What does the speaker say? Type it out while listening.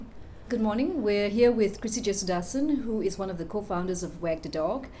Good morning. We're here with Chrissy Jesudasan, who is one of the co-founders of Wag the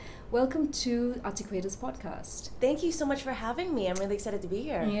Dog. Welcome to Articuators Podcast. Thank you so much for having me. I'm really excited to be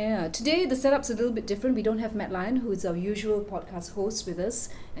here. Yeah, today the setup's a little bit different. We don't have Matt Lyon, who is our usual podcast host, with us,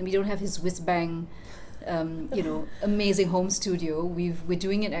 and we don't have his whiz-bang, amazing home studio. We're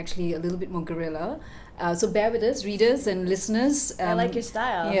doing it actually a little bit more guerrilla. So bear with us, readers and listeners. I like your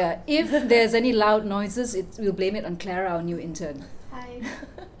style. Yeah, if there's any loud noises, we'll blame it on Clara, our new intern. Hi.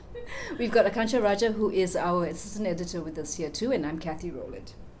 We've got Akansha Raja, who is our assistant editor, with us here too, and I'm Kathy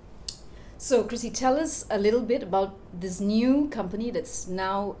Rowland. So, Chrissy, tell us a little bit about this new company that's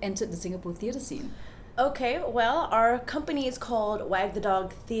now entered the Singapore theatre scene. Okay, well, our company is called Wag the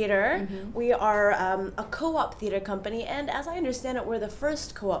Dog Theatre. Mm-hmm. We are a co-op theatre company, and as I understand it, we're the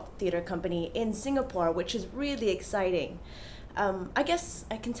first co-op theatre company in Singapore, which is really exciting. I guess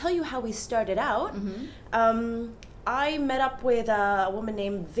I can tell you how we started out. Mm-hmm. I met up with a woman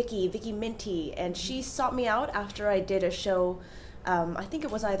named Vicky Minty, and she sought me out after I did a show. I think it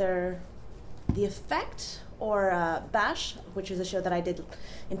was either The Effect or Bash, which is a show that I did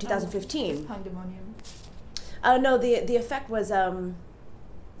in 2015. Pandemonium. No, the Effect was well,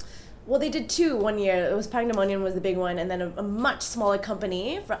 they did two one year. It was Pandemonium was the big one, and then a much smaller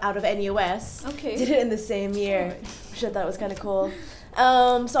company out of NUS did it in the same year, Right. which I thought was kind of cool.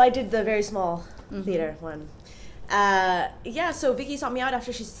 So I did the very small theater one. So Vicky sought me out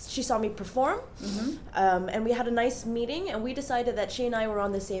after she saw me perform, and we had a nice meeting, and we decided that she and I were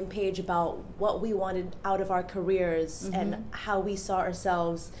on the same page about what we wanted out of our careers and how we saw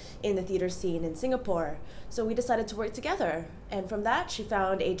ourselves in the theater scene in Singapore. So we decided to work together, and from that she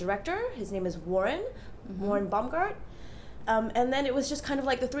found a director. His name is Warren Baumgart. And then it was just kind of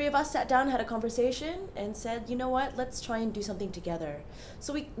like the three of us sat down, had a conversation, and said, you know what, let's try and do something together.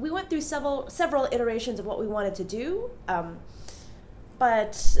 So we went through several iterations of what we wanted to do,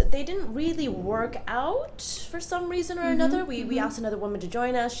 but they didn't really work out for some reason or another. We asked another woman to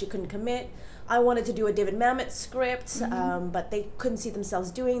join us. She couldn't commit. I wanted to do a David Mamet script, but they couldn't see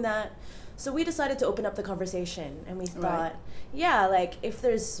themselves doing that. So we decided to open up the conversation, and we thought, if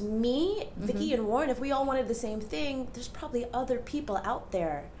there's me, Vicky, and Warren, if we all wanted the same thing, there's probably other people out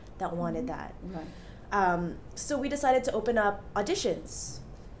there that wanted that. Right. So we decided to open up auditions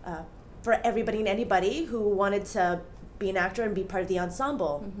for everybody and anybody who wanted to be an actor and be part of the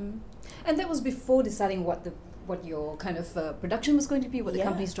ensemble. And that was before deciding what your kind of production was going to be, what the Yeah.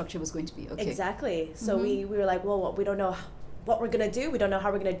 company structure was going to be. Okay. Exactly. So we were like, well, we don't know what we're going to do. We don't know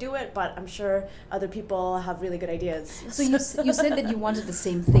how we're going to do it, but I'm sure other people have really good ideas. So you said that you wanted the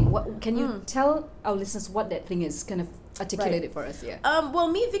same thing. What can you tell our listeners what that thing is? Kind of articulate it for us, yeah. Well,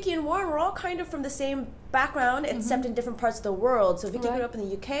 me, Vicky, and Warren, we're all kind of from the same background, except in different parts of the world. So Vicky grew up in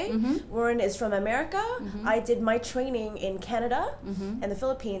the UK. Warren is from America. I did my training in Canada and the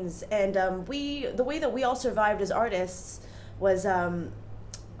Philippines. And the way that we all survived as artists was...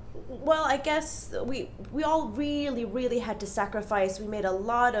 well, I guess we all really, really had to sacrifice. We made a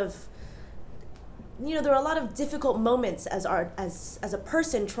lot of, there were a lot of difficult moments as a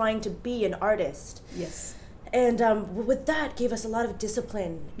person trying to be an artist. Yes. And with that gave us a lot of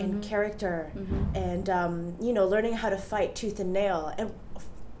discipline and character and, learning how to fight tooth and nail. And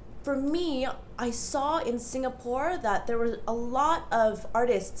for me, I saw in Singapore that there were a lot of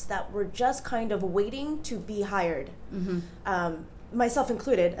artists that were just kind of waiting to be hired. Myself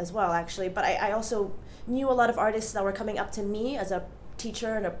included as well, actually, but I also knew a lot of artists that were coming up to me as a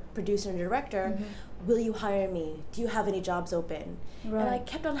teacher and a producer and a director. Will you hire me? Do you have any jobs open? Right. And I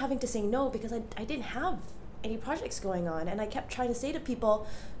kept on having to say no because I didn't have any projects going on, and I kept trying to say to people,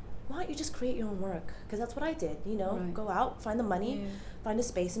 why don't you just create your own work? Because that's what I did, Right. Go out, find the money, find a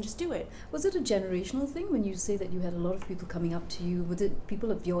space, and just do it. Was it a generational thing when you say that you had a lot of people coming up to you? Was it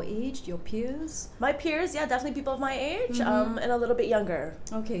people of your age, your peers? My peers, yeah, definitely people of my age, and a little bit younger.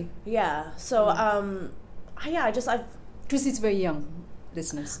 Okay. Yeah, so, I've Chrissy's very young,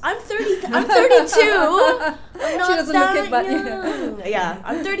 listeners. I'm 30. I'm 32. I'm not She doesn't that look it, but young. Yeah,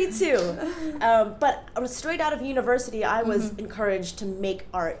 I'm 32. But straight out of university, I was encouraged to make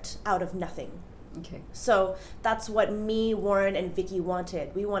art out of nothing. Okay. So that's what me, Warren, and Vicky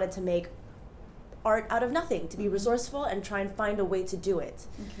wanted. We wanted to make art out of nothing, to be resourceful and try and find a way to do it.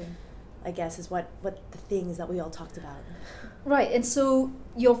 Okay. I guess is what the things that we all talked about. Right, and so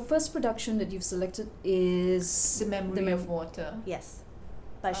your first production that you've selected is The Memory of Water. Yes,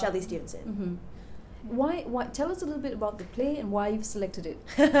 by Shelley Stevenson. Why? Tell us a little bit about the play and why you've selected it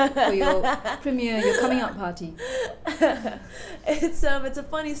for your premiere, your coming out party. It's a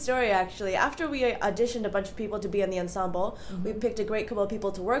funny story, actually. After we auditioned a bunch of people to be in the ensemble, we picked a great couple of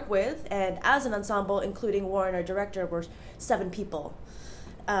people to work with, and as an ensemble, including Warren, our director, we're 7 people.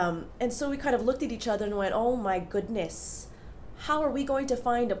 And so we kind of looked at each other and went, oh my goodness, how are we going to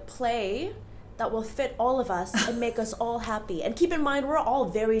find a play that will fit all of us and make us all happy? And keep in mind, we're all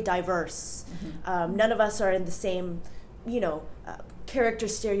very diverse. None of us are in the same, character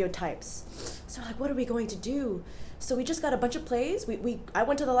stereotypes. So like, what are we going to do? So we just got a bunch of plays. I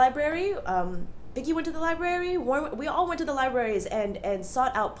went to the library. Vicky went to the library. We all went to the libraries and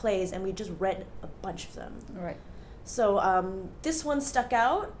sought out plays, and we just read a bunch of them. Right. So this one stuck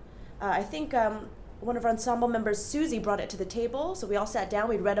out. I think one of our ensemble members, Susie, brought it to the table. So we all sat down,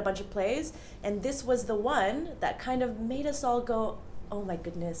 we read a bunch of plays, and this was the one that kind of made us all go, oh my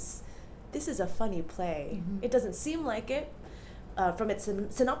goodness, this is a funny play. It doesn't seem like it from its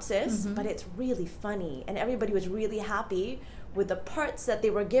synopsis, but it's really funny. And everybody was really happy with the parts that they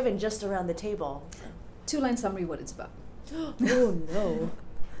were given just around the table. 2-line summary what it's about. Oh no.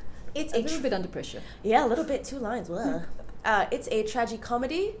 It's a little bit under pressure. Yeah, a little bit, 2 lines. It's a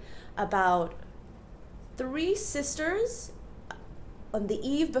tragicomedy about 3 sisters on the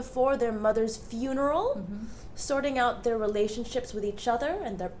eve before their mother's funeral, sorting out their relationships with each other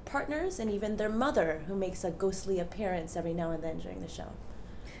and their partners, and even their mother, who makes a ghostly appearance every now and then during the show.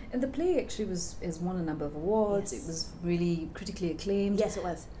 And the play actually has won a number of awards. Yes. It was really critically acclaimed. Yes, it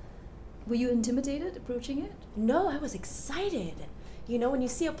was. Were you intimidated approaching it? No, I was excited. When you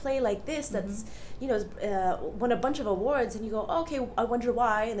see a play like this that's, won a bunch of awards, and you go, oh, okay, I wonder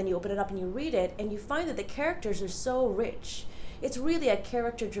why, and then you open it up and you read it, and you find that the characters are so rich. It's really a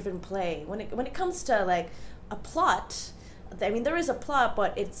character-driven play. When it comes to, like, a plot, I mean, there is a plot,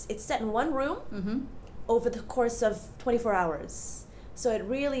 but it's set in one room over the course of 24 hours. So it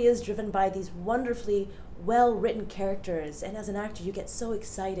really is driven by these wonderfully well-written characters, and as an actor, you get so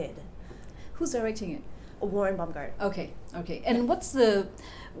excited. Who's directing it? Warren Baumgart. Okay. And what's the,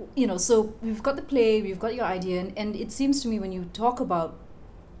 so we've got the play, we've got your idea, and it seems to me when you talk about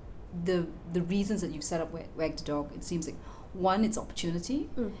the reasons that you've set up Wag the Dog, it seems like, 1, it's opportunity,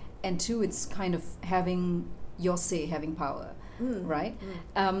 and 2, it's kind of having your say, having power, right?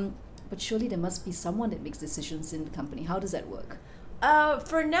 But surely there must be someone that makes decisions in the company. How does that work?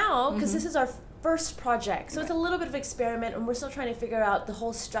 For now, because this is our first project, so it's a little bit of experiment, and we're still trying to figure out the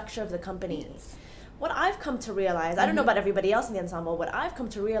whole structure of the company. Yes. What I've come to realize, I don't know about everybody else in the ensemble, what I've come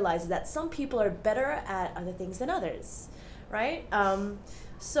to realize is that some people are better at other things than others, right?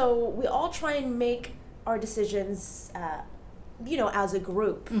 So we all try and make our decisions, as a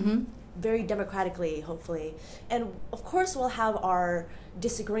group, very democratically, hopefully. And of course, we'll have our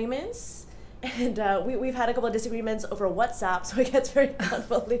disagreements. And we've had a couple of disagreements over WhatsApp, so it gets very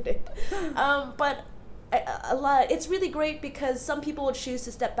convoluted. But a lot. It's really great because some people will choose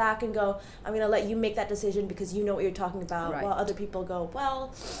to step back and go, I'm going to let you make that decision because you know what you're talking about, right. While other people go,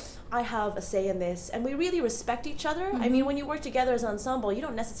 well, I have a say in this. And we really respect each other. I mean, when you work together as an ensemble, you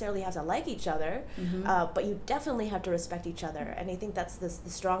don't necessarily have to like each other, but you definitely have to respect each other. And I think that's the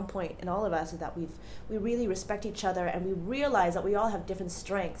strong point in all of us, is that we really respect each other, and we realize that we all have different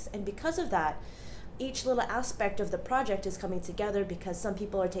strengths. And because of that, each little aspect of the project is coming together because some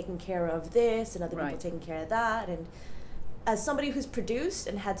people are taking care of this and other people taking care of that. And as somebody who's produced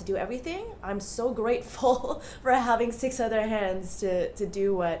and had to do everything, I'm so grateful for having 6 other hands to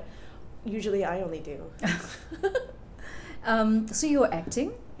do what usually I only do. So you're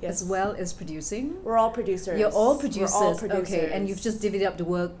acting as well as producing? We're all producers. You're all producers. We're all producers. Okay, and you've just divvied up the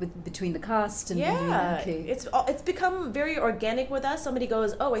work between the cast and it's become very organic with us. Somebody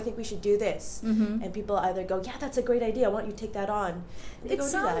goes, oh, I think we should do this, and people either go, yeah, that's a great idea, why don't you take that on? It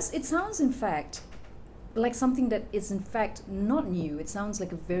sounds in fact like something that is in fact not new. It sounds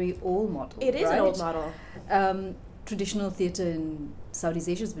like a very old model. It is an old model. Traditional theatre in Southeast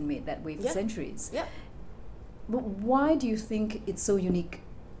Asia has been made that way for centuries. Yeah. But why do you think it's so unique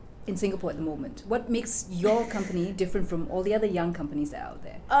in Singapore at the moment? What makes your company different from all the other young companies that are out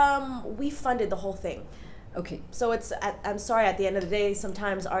there? We funded the whole thing. Okay. So I'm sorry, at the end of the day,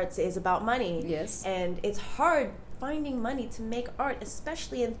 sometimes art is about money. Yes. And it's hard finding money to make art,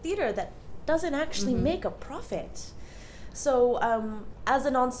 especially in theater that doesn't actually make a profit. So as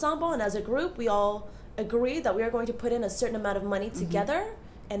an ensemble and as a group, we all agree that we are going to put in a certain amount of money together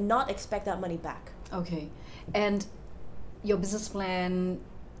and not expect that money back. Okay. And your business plan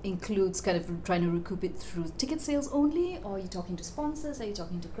includes kind of trying to recoup it through ticket sales only, or are you talking to sponsors? Are you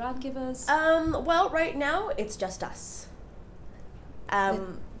talking to grant givers? Well, right now it's just us.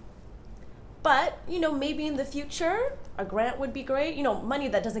 But, maybe in the future, a grant would be great. Money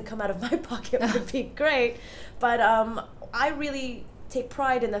that doesn't come out of my pocket would be great. But I really take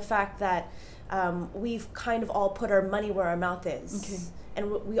pride in the fact that we've kind of all put our money where our mouth is. Okay. And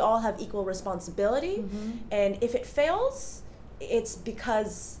we all have equal responsibility. And if it fails, it's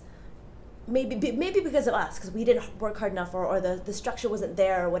because maybe because of us, because we didn't work hard enough, or the structure wasn't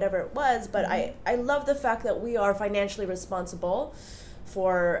there, or whatever it was. But I love the fact that we are financially responsible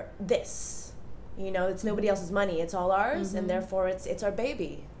for this. You know, it's nobody else's money, it's all ours, and therefore it's our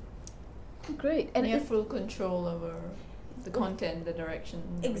baby. Great. And you have full control over the content, the direction.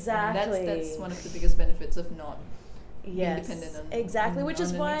 Exactly. That's one of the biggest benefits of not Yes, independent on, exactly, which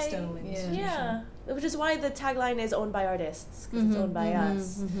is an why external institution. which is why the tagline is owned by artists, because it's owned by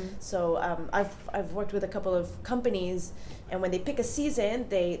us. So I've worked with a couple of companies, and when they pick a season,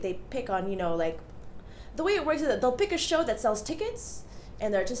 they pick on, you know, like, the way it works is that they'll pick a show that sells tickets,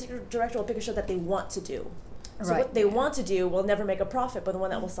 and the artistic director will pick a show that they want to do. So what they want to do will never make a profit, but the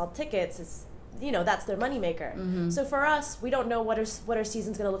one that will sell tickets is, you know, that's their moneymaker. So for us, we don't know what our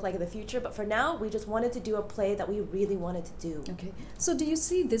season's going to look like in the future, but for now, we just wanted to do a play that we really wanted to do. Okay. So do you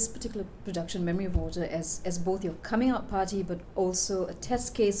see this particular production, Memory of Water, as both your coming out party, but also a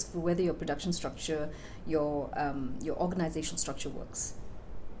test case for whether your production structure, your organizational structure works?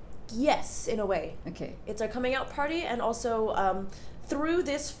 Yes, in a way. Okay. It's our coming out party, and also through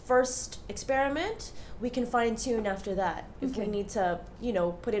this first experiment, we can fine tune after that. If we need to, you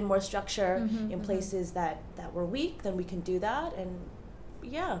know, put in more structure in places that were weak, then we can do that, and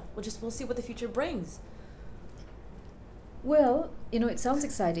we'll see what the future brings. Well, you know, it sounds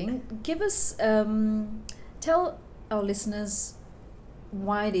exciting. Give us, tell our listeners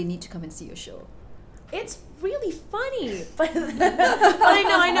why they need to come and see your show. It's really funny, but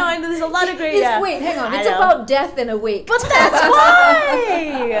I know. There's a lot of great. Wait, hang on. It's about death and awake. But that's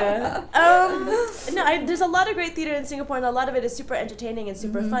why. There's a lot of great theater in Singapore, and a lot of it is super entertaining and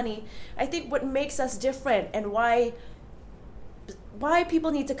super funny. I think what makes us different, and why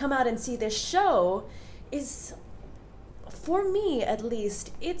people need to come out and see this show, is, for me at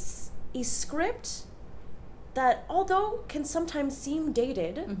least, it's a script that, although can sometimes seem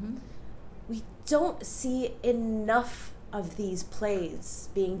dated, we don't see enough of these plays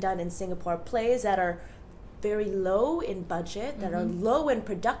being done in Singapore. Plays that are very low in budget, that are low in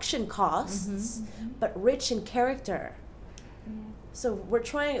production costs, but rich in character. So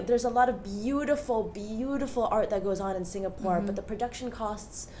there's a lot of beautiful, beautiful art that goes on in Singapore, but the production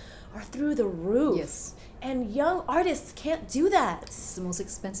costs are through the roof. Yes. And young artists can't do that. It's the most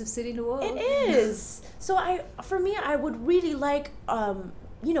expensive city in the world. It is. So I would really like,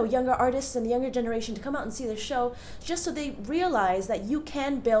 younger artists and the younger generation to come out and see the show, just so they realize that you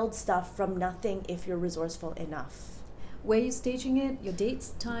can build stuff from nothing if you're resourceful enough. Where are you staging it? Your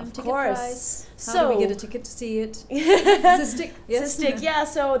dates, time, Of ticket course. price? How So- do we get a ticket to see it? Cystic? Yes. Cystic, yeah.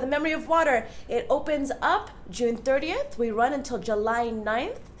 So The Memory of Water, it opens up June 30th. We run until July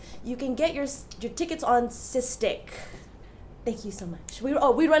 9th. You can get your tickets on Cystic. Thank you so much. We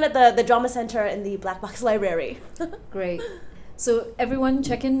run at the Drama Center in the Black Box Library. Great. So everyone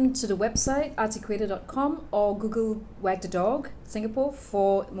check in to the website, artsequator.com, or Google Wag the Dog Singapore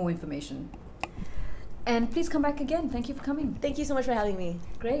for more information. And please come back again. Thank you for coming. Thank you so much for having me.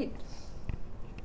 Great.